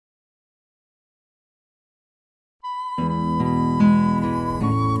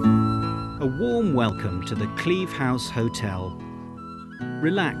A warm welcome to the Cleeve House Hotel.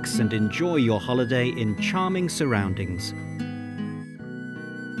 Relax and enjoy your holiday in charming surroundings.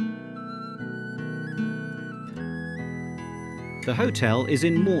 The hotel is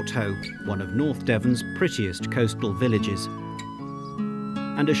in Mortehoe, one of North Devon's prettiest coastal villages.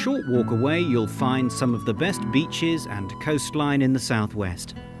 And a short walk away you'll find some of the best beaches and coastline in the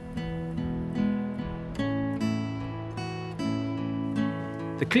southwest.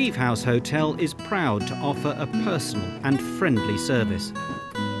 The Cleeve House Hotel is proud to offer a personal and friendly service.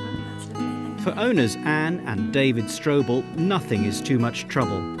 For owners Anne and David Strobel, nothing is too much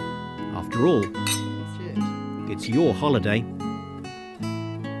trouble. After all, it's your holiday.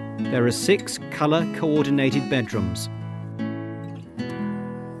 There are 6 colour-coordinated bedrooms,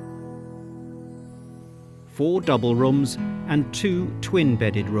 4 double rooms and 2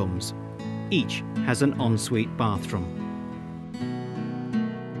 twin-bedded rooms. Each has an ensuite bathroom.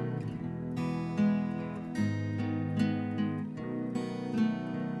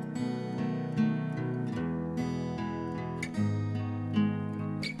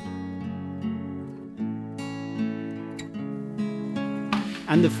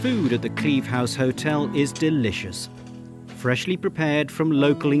 And the food at the Cleeve House Hotel is delicious, freshly prepared from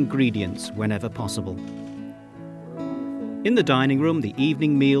local ingredients whenever possible. In the dining room, the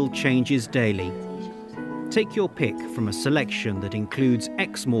evening meal changes daily. Take your pick from a selection that includes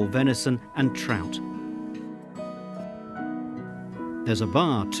Exmoor venison and trout. There's a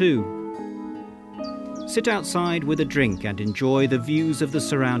bar too. Sit outside with a drink and enjoy the views of the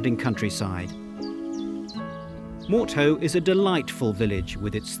surrounding countryside. Mortehoe is a delightful village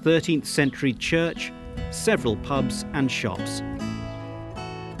with its 13th century church, several pubs and shops.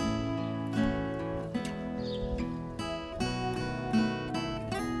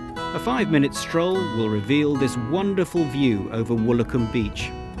 A 5-minute stroll will reveal this wonderful view over Woolacombe beach.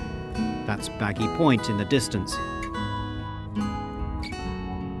 That's Baggy Point in the distance.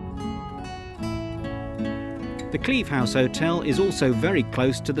 The Cleeve House Hotel is also very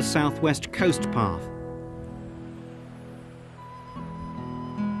close to the southwest coast path.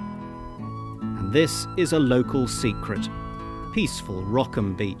 This is a local secret, peaceful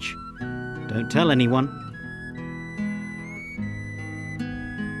Woolacombe Beach. Don't tell anyone.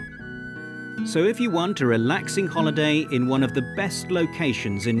 So if you want a relaxing holiday in one of the best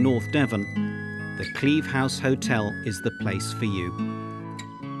locations in North Devon, the Cleeve House Hotel is the place for you.